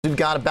We've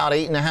got about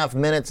 8.5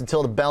 minutes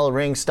until the bell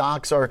rings.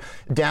 Stocks are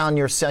down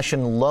near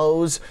session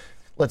lows.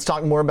 Let's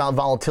talk more about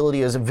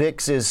volatility as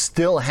VIX is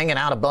still hanging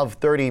out above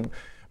 30.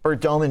 Bert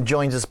Dohmen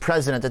joins us,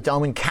 president at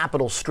Dohmen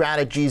Capital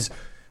Strategies,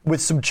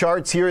 with some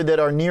charts here that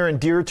are near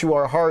and dear to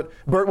our heart.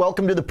 Bert,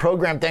 welcome to the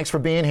program. Thanks for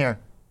being here.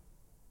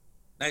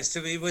 Nice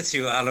to be with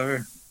you,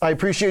 Oliver. I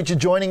appreciate you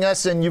joining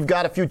us, and you've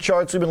got a few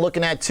charts we've been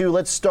looking at too.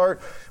 Let's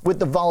start with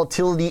the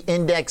volatility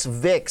index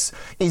VIX.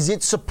 Is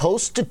it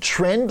supposed to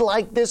trend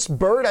like this,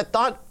 Bert? I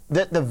thought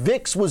that the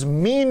VIX was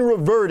mean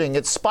reverting.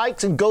 It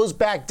spikes and goes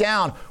back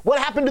down. What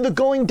happened to the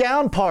going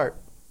down part?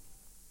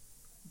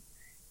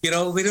 You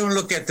know, we don't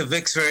look at the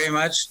VIX very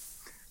much.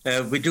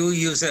 We do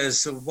use it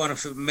as one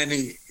of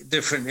many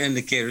different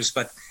indicators,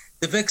 but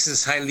the VIX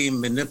is highly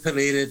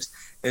manipulated.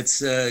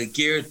 It's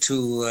geared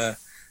to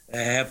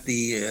have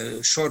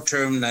the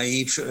short-term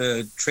naive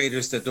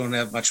traders that don't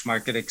have much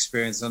market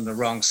experience on the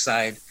wrong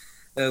side.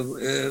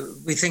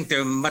 We think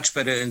they're much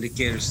better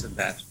indicators than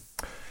that.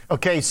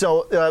 Okay,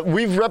 so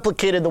we've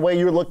replicated the way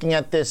you're looking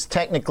at this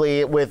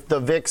technically with the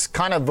VIX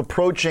kind of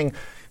approaching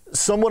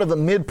somewhat of a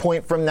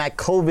midpoint from that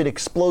COVID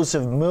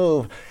explosive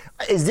move.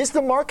 Is this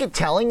the market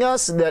telling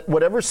us that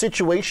whatever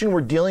situation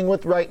we're dealing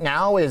with right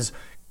now is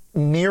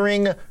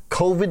nearing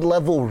COVID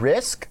level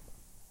risk?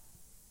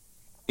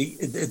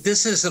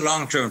 This is a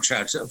long-term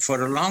chart. For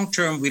the long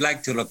term, we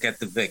like to look at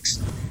the VIX,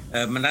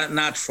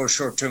 not for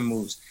short-term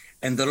moves.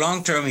 And the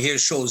long term here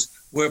shows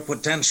where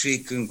potentially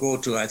can go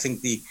to. I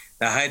think the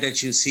high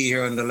that you see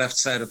here on the left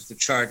side of the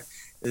chart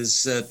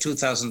is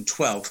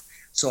 2012.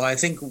 So I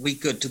think we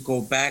could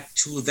go back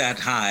to that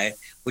high,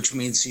 which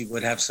means you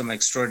would have some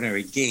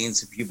extraordinary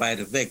gains if you buy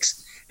the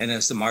VIX and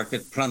as the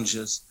market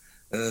plunges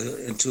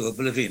into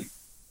oblivion.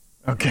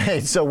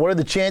 Okay, so what are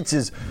the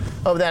chances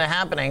of that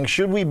happening?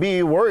 Should we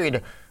be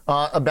worried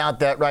about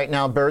that right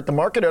now, Bert? The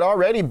market had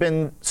already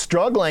been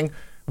struggling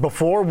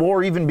before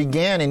war even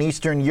began in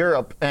Eastern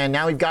Europe, and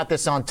now we've got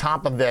this on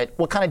top of it.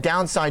 What kind of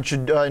downside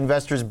should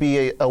investors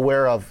be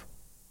aware of?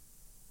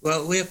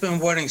 Well, we have been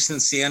warning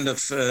since the end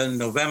of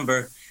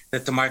November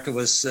that the market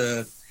was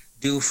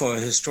due for a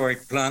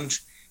historic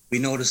plunge. We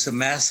noticed a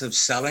massive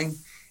selling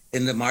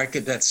in the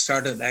market that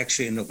started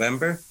actually in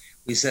November.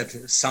 We said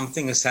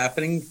something is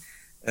happening.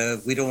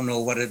 We don't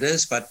know what it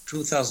is, but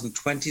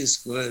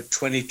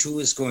 2022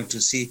 is going to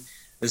see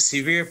a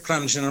severe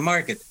plunge in the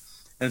market.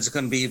 And it's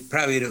going to be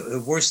probably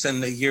worse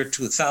than the year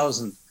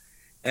 2000.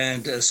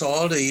 And so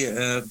all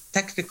the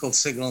technical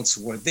signals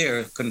were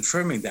there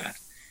confirming that.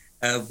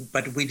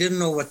 But we didn't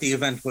know what the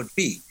event would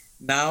be.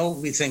 Now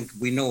we think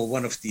we know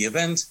one of the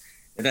events,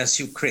 and that's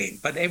Ukraine.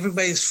 But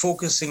everybody's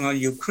focusing on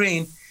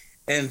Ukraine.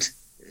 And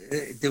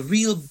the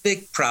real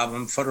big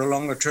problem for the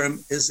longer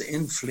term is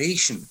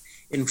inflation.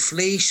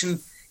 Inflation,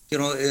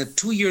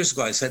 2 years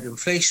ago, I said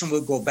inflation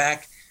will go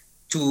back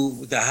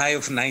to the high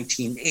of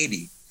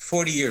 1980,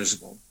 40 years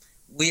ago.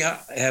 We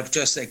have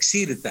just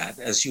exceeded that,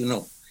 as you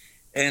know.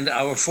 And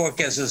our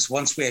forecast is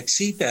once we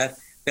exceed that,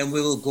 then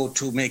we will go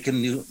to make a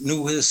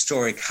new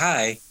historic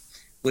high,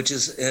 which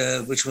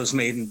was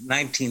made in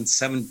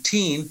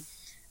 1917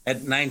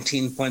 at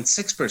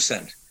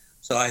 19.6%.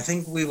 So I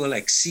think we will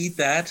exceed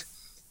that,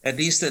 at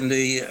least in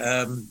the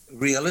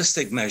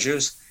realistic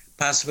measures,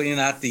 possibly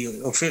not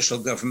the official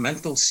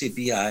governmental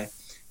CPI,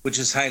 which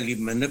is highly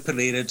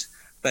manipulated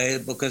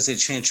because they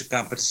change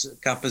the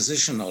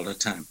composition all the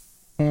time.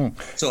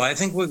 So I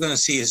think we're going to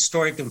see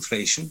historic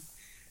inflation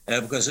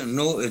because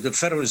the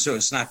Federal Reserve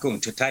is not going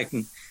to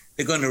tighten.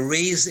 They're going to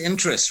raise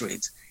interest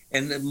rates.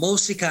 And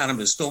most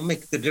economists don't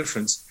make the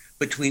difference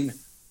between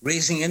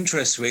raising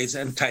interest rates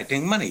and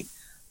tightening money.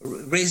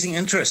 Raising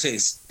interest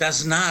rates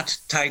does not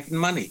tighten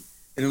money.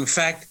 It, in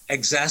fact,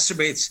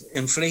 exacerbates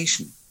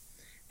inflation.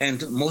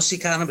 And most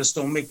economists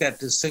don't make that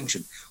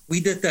distinction. We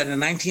did that in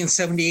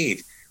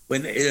 1978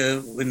 when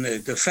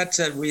the Fed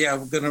said we are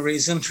going to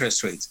raise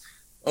interest rates.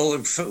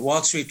 Oh,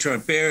 Wall Street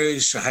turned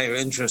bearish, higher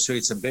interest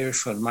rates are bearish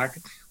for the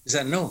market. We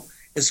said, no,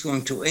 it's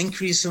going to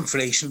increase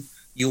inflation.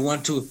 You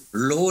want to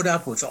load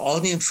up with all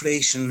the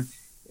inflation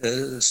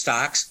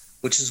stocks,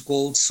 which is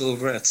gold,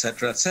 silver, et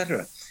cetera,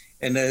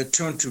 and it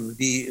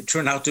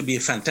turned out to be a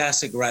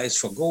fantastic rise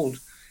for gold.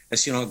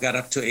 As you know, it got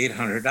up to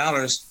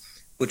 $800,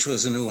 which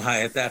was a new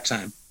high at that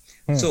time.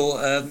 So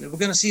we're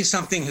going to see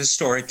something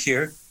historic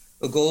here.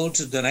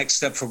 The next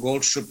step for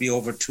gold should be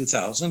over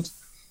 2,000.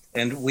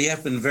 And we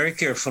have been very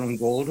careful in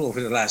gold over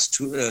the last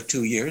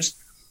 2 years.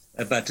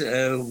 But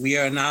we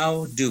are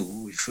now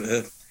due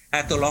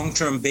at the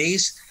long-term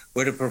base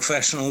where the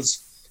professionals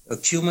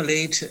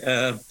accumulate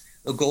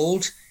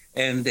gold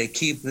and they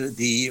keep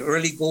the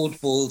early gold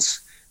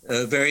bulls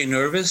very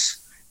nervous.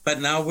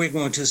 But now we're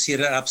going to see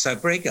that upside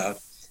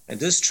breakout. And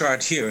this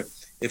chart here,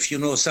 if you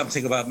know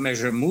something about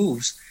measure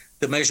moves,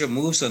 the measure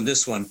moves on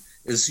this one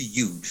is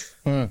huge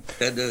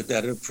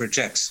that it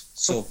projects.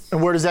 So,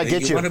 and where does that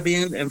get you? You want to be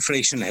in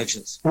inflation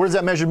hedges. Where does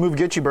that measure move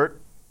get you, Bert?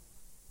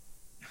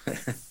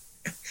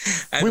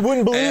 We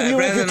wouldn't believe you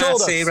if you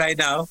told us. I'd rather not say right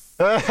now.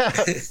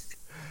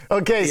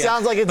 Okay, yeah.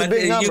 Sounds like it's a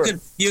big number.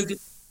 You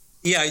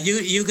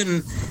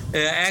can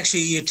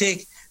actually you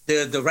take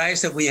the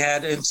rise that we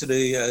had into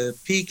the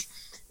peak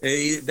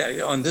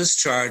on this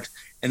chart,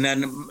 and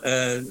then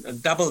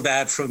double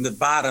that from the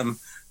bottom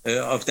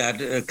of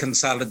that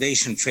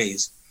consolidation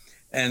phase.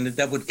 And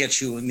that would get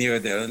you near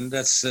there. And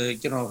that's,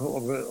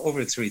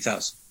 over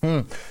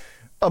 3,000.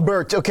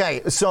 Bert,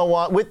 okay.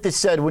 So with this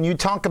said, when you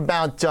talk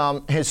about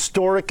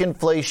historic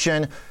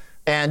inflation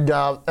and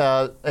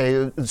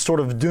a sort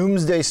of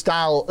doomsday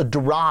style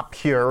drop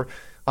here,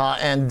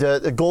 and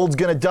the gold's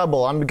going to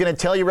double. I'm going to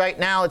tell you right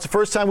now, it's the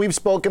first time we've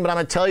spoken, but I'm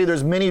going to tell you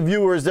there's many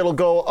viewers that'll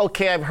go,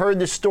 okay, I've heard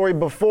this story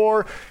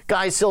before.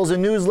 Guy sells a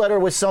newsletter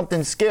with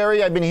something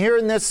scary. I've been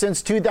hearing this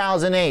since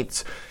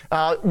 2008.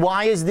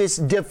 Why is this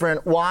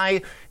different?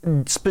 Why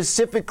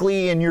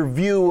specifically, in your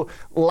view,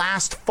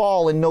 last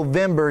fall in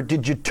November,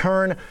 did you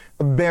turn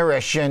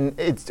bearish? And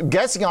it's I'm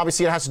guessing,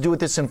 obviously, it has to do with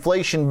this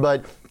inflation,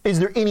 but is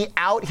there any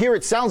out here?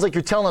 It sounds like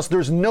you're telling us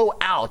there's no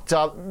out.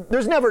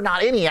 There's never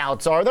not any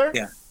outs, are there?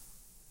 Yeah.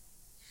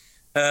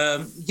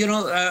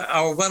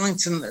 Our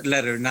Wellington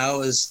letter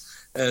now is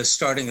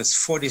starting its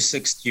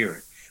 46th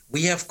year.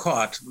 We have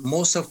caught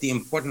most of the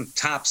important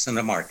tops in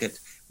the market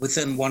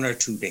within 1 or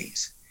 2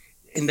 days.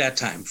 In that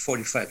time,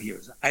 45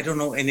 years. I don't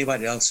know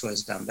anybody else who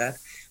has done that.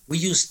 We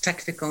use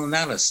technical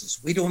analysis.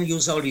 We don't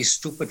use all these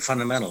stupid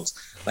fundamentals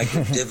like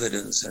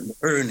dividends and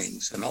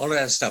earnings and all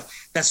that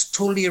stuff. That's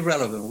totally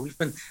irrelevant. We've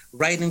been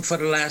writing for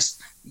the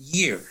last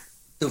year.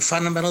 The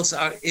fundamentals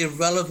are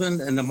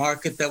irrelevant in the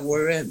market that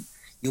we're in.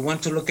 You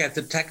want to look at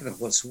the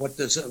technicals, what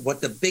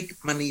the big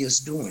money is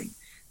doing.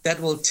 That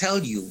will tell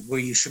you where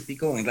you should be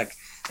going. Like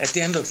at the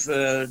end of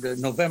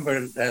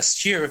November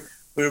last year,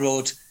 we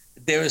wrote,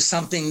 there is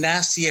something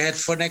nasty ahead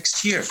for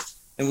next year.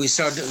 And we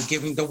started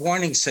giving the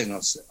warning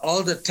signals,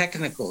 all the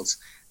technicals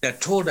that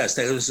told us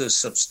there was a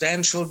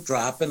substantial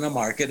drop in the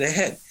market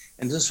ahead.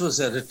 And this was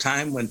at a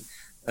time when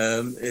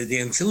the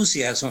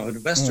enthusiasm of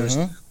investors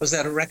was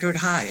at a record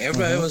high.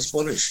 Everybody was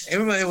bullish.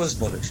 Everybody was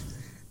bullish.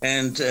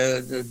 And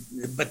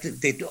but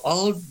they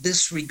all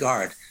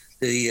disregard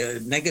the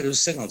negative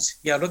signals.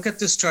 Yeah, look at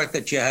this chart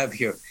that you have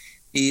here,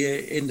 the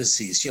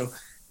indices.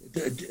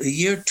 The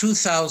year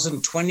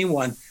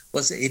 2021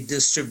 was a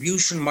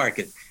distribution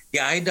market. The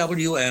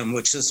IWM,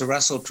 which is the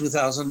Russell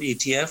 2000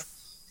 ETF,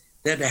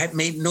 that had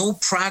made no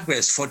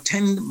progress for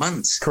 10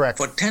 months. Correct.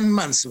 For 10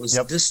 months, it was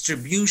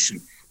distribution.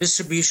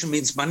 Distribution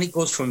means money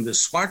goes from the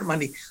smart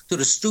money to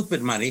the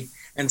stupid money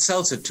and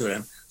sells it to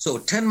them. So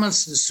 10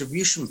 months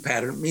distribution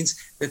pattern means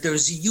that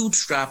there's a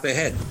huge drop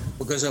ahead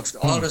because of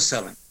all the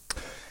selling.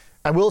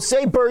 I will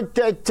say, Bert,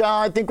 that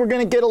I think we're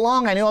going to get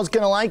along. I knew I was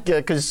going to like you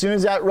because as soon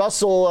as that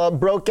Russell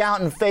broke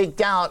out and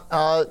faked out,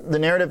 the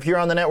narrative here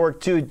on the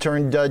network, too,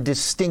 turned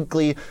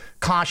distinctly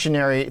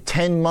cautionary.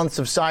 10 months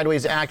of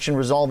sideways action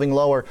resolving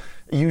lower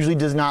usually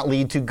does not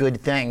lead to good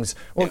things.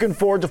 Looking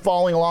forward to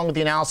following along with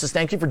the analysis.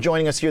 Thank you for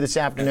joining us here this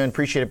afternoon.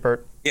 Appreciate it,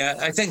 Bert. Yeah,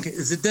 I think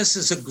that this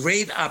is a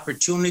great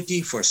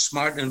opportunity for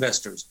smart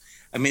investors.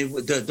 I mean,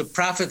 the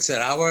profits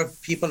that our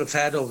people have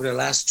had over the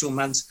last 2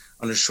 months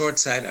on the short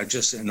side are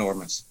just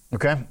enormous.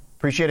 Okay.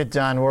 Appreciate it,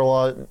 Don.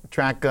 We'll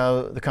track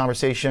the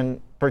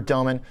conversation. Bert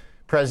Dohmen,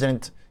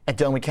 president at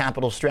Dohmen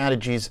Capital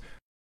Strategies.